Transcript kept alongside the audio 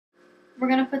We're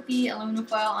going to put the aluminum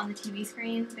foil on the TV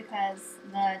screen because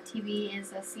the TV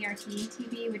is a CRT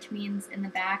TV, which means in the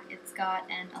back it's got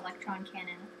an electron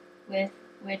cannon with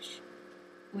which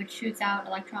shoots out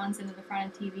electrons into the front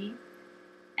of the TV.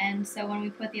 And so when we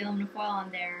put the aluminum foil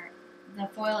on there, the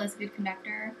foil is a good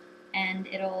conductor and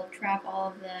it'll trap all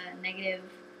of the negative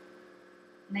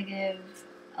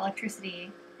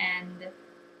electricity, and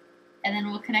then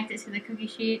we'll connect it to the cookie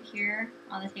sheet here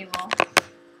on the table,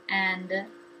 and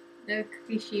the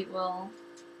cookie sheet will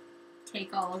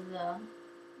take all of the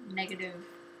negative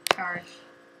charge,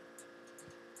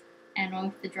 and we'll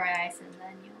put the dry ice and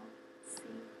then you'll see.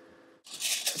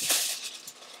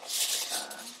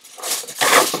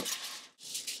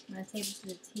 I'm going to tape it to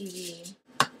the TV.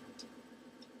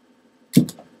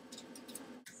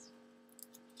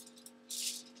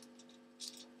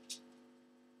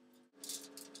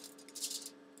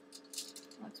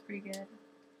 Looks pretty good.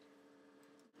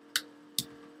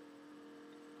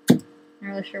 Not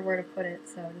really sure where to put it,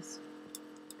 so just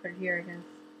put it here, I guess.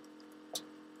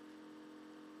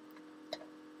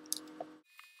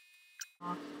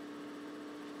 Off.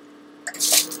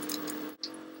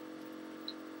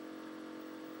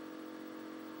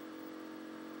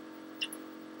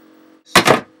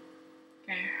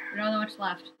 Okay, we don't know much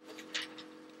left.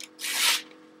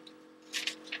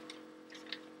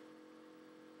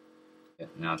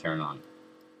 Now turn on.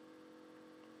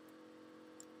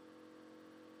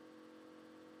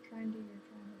 Try and do your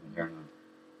Turn on.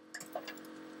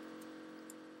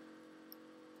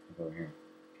 Look over here.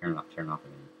 Turn off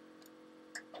again.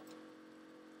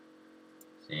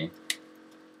 See?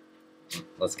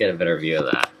 Let's get a better view of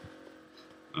that.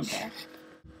 Okay.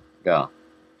 Go.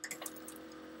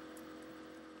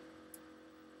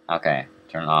 Okay,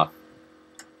 turn it off.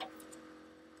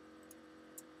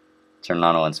 Turn it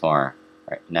on once more.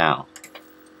 Right now.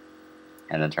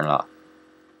 And then turn it off.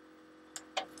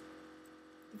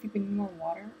 If you need more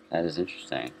water. That is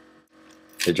interesting.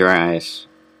 The dry ice,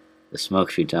 the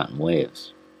smoke shoots out in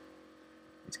waves.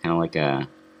 It's kind of like a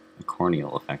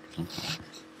corneal effect or something.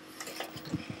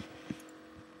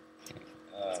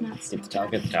 It's not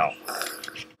smoke. Get the towel.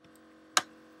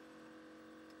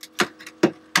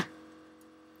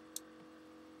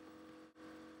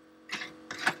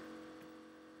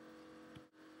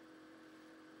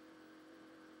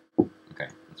 Okay,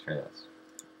 let's try this.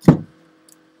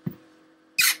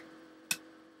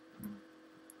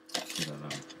 I don't know.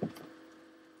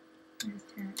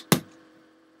 Just turn it.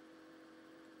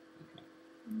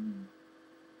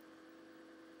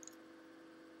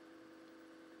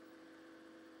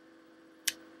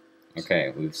 Okay.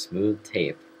 Okay, we've smoothed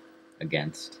tape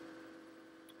against.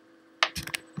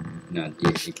 No,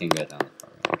 you can't get down that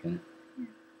far, right? Okay. Yeah.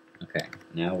 Okay,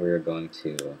 now we're going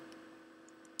to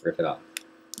rip it off.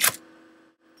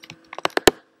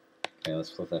 Okay,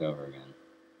 let's flip that over again.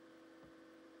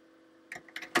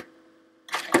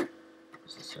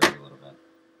 Just to serve a little bit.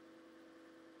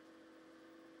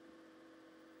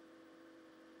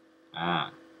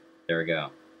 Ah, there we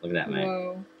go. Look at that, Meg.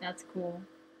 Whoa, that's cool.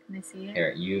 Can I see it?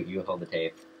 Here, you hold the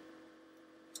tape.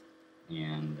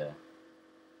 And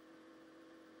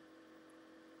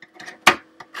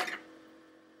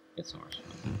get some more.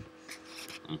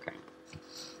 Okay.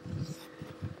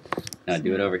 Now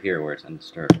do it over here where it's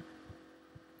undisturbed.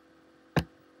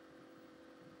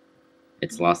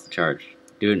 It's lost the charge.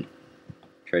 Dude,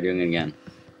 try doing it again.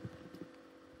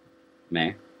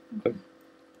 May? Quick.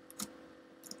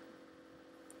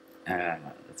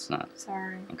 That's not.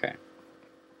 Sorry. Okay.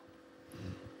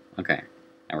 Okay.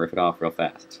 Now rip it off real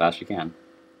fast. As fast as you can.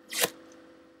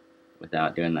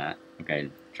 Without doing that. Okay.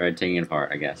 Try taking it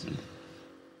apart, I guess.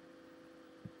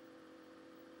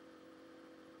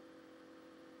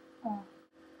 Oh.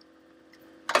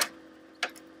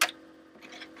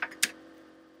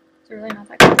 It's really not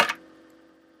that cool.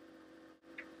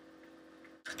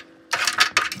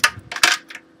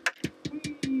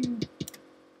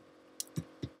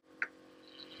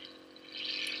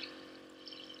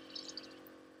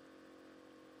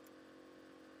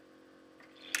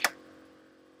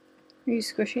 Are you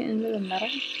squishing it into the metal?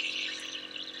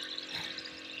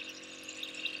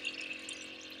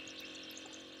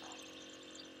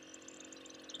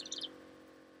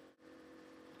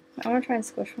 I want to try and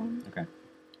squish one. Okay.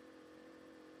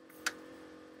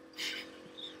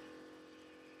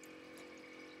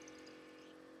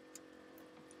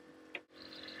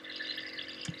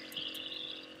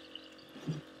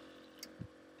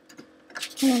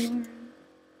 Oh,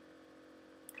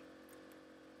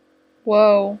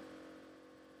 whoa.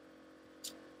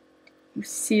 You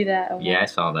see that? Yeah, I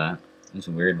saw that. It's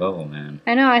a weird bubble, man.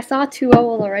 I know, I saw two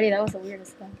bubbles already. That was the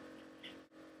weirdest thing.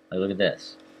 Like, look at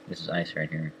this. This is ice right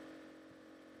here.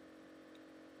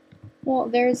 Well,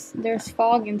 there's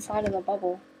fog inside of the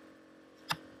bubble.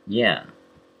 Yeah.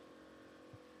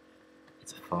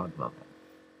 It's a fog bubble.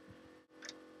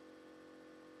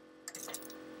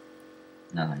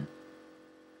 Nothing.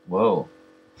 Whoa.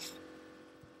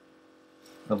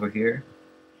 Over here,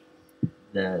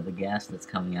 the gas that's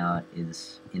coming out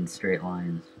is in straight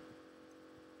lines.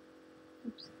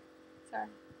 Oops. Sorry.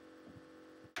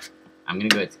 I'm gonna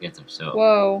go get some soap.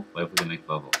 Whoa. What if we can make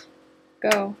bubbles?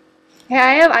 Go. Hey,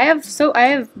 I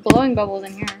have blowing bubbles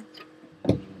in here.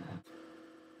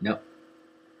 Nope.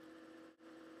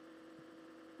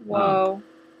 Whoa.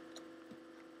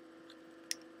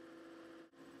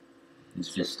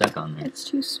 It's just stuck on there. It's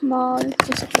too small. It's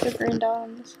just like a green dot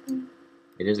on this one.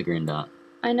 It is a green dot.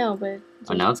 I know, but...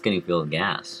 Oh, now it's getting filled with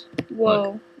gas.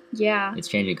 Whoa. Look, yeah. it's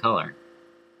changing color.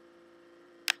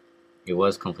 It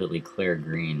was completely clear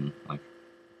green. Like.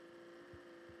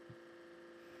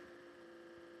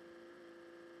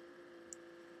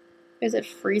 Is it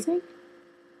freezing?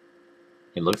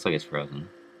 It looks like it's frozen.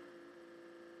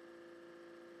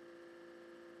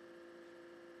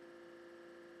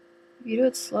 If you do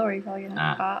it slower, you're probably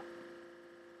gonna pop.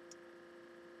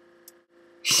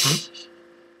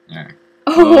 There.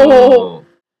 Oh!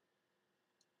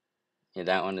 Yeah,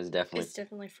 that one is definitely... It's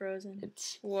definitely frozen.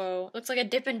 It's... Whoa. Looks like a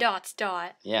Dippin' Dots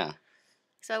dot. Yeah.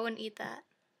 So I wouldn't eat that.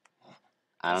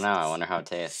 I don't know. I wonder how it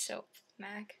tastes. Soap,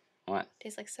 Mac. What?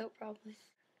 Tastes like soap, probably.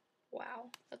 Wow.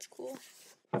 That's cool.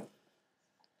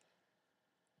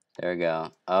 There we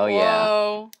go. Oh, Whoa.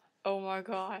 yeah. Oh my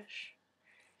gosh.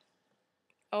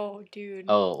 Oh, dude.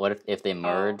 Oh, what if they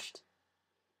merged?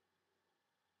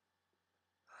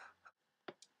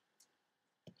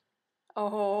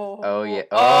 Oh. Oh, yeah.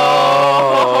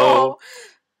 Oh!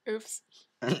 Oops.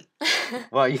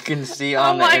 Well, you can see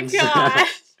on the inside.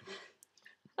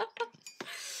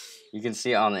 You can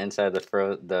see on the inside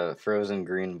the frozen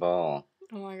green ball.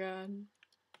 Oh my god.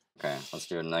 Okay, let's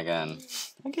do it again.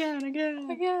 Again.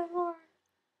 More.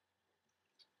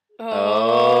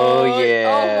 Oh yeah.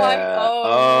 Oh my.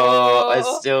 Oh,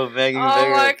 it's still big and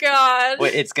bigger. Oh my god.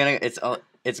 Wait, it's gonna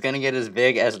get as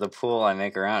big as the pool I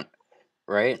make around,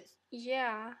 right?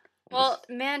 Yeah. Well,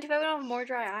 man, too bad we don't have more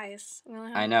dry ice.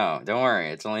 I know. Don't worry.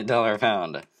 It's only $1 a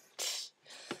pound.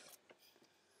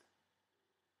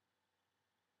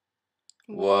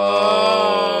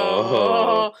 Whoa.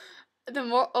 The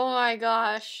more. Oh my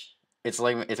gosh. It's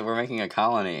like we're making a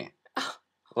colony.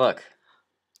 Look,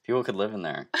 people could live in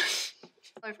there.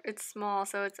 It's small,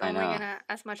 so it's only gonna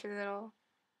as much as it'll.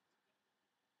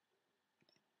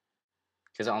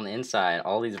 Because on the inside,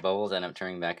 all these bubbles end up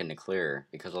turning back into clear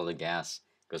because all the gas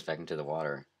goes back into the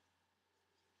water.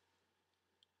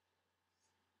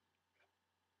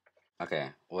 Okay,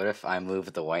 what if I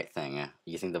move the white thing?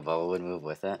 You think the bubble would move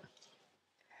with it?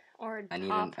 Or I need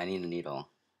a needle.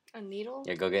 A needle?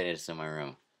 Yeah, go get it. It's in my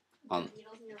room. Oh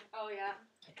yeah.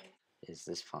 Is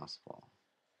this possible?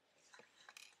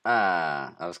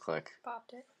 Ah, that was quick.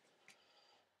 Popped it.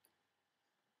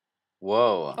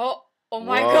 Whoa. Oh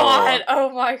my god.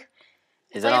 Oh my. Is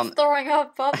It's that like on? it's throwing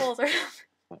up bubbles or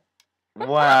something.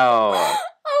 Wow.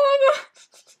 Oh my god.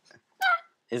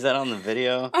 Is that on the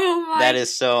video? Oh my. That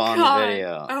is so on god. the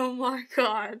video. Oh my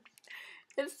god.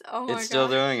 It's It's still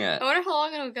doing it. I wonder how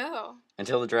long it'll go.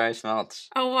 Until the dry ice melts.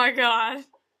 Oh my god.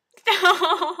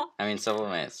 I mean,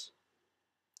 sublimates.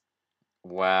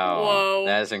 Wow. Whoa.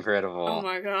 That is incredible. Oh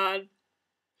my god.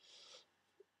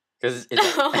 Because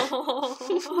it's...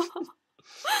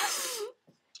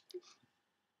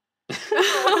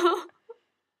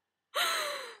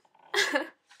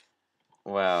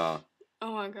 Wow.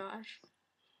 Oh my gosh.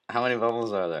 How many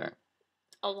bubbles are there?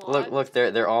 A lot. Look,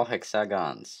 they're all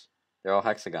hexagons. They're all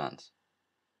hexagons.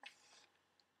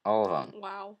 All of them.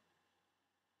 Wow.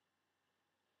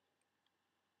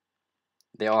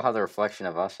 They all have the reflection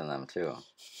of us in them, too.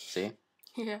 See?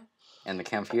 Yeah. And the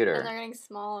computer. And they're getting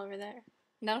small over there.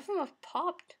 None of them have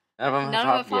popped. None of them None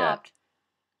have of them have popped.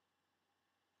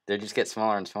 They just get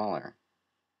smaller and smaller.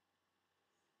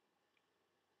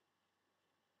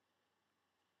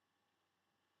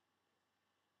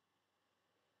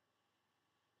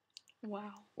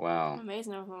 Wow. Wow.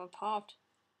 Amazing none of them have popped.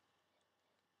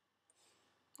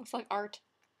 It's like art.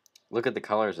 Look at the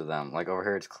colors of them. Like over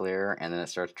here it's clear, and then it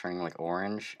starts turning like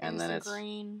orange, and then it's...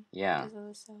 green. Yeah.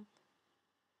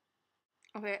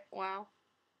 Okay, wow.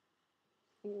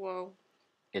 Whoa.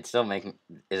 It's still making...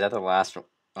 Is that the last one?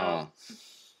 Oh.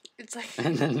 It's like...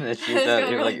 And then it It's shoots out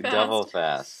going really like fast. double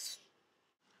fast.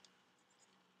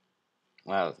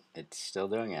 Wow, it's still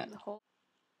doing it.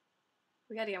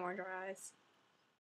 We gotta get more dry ice.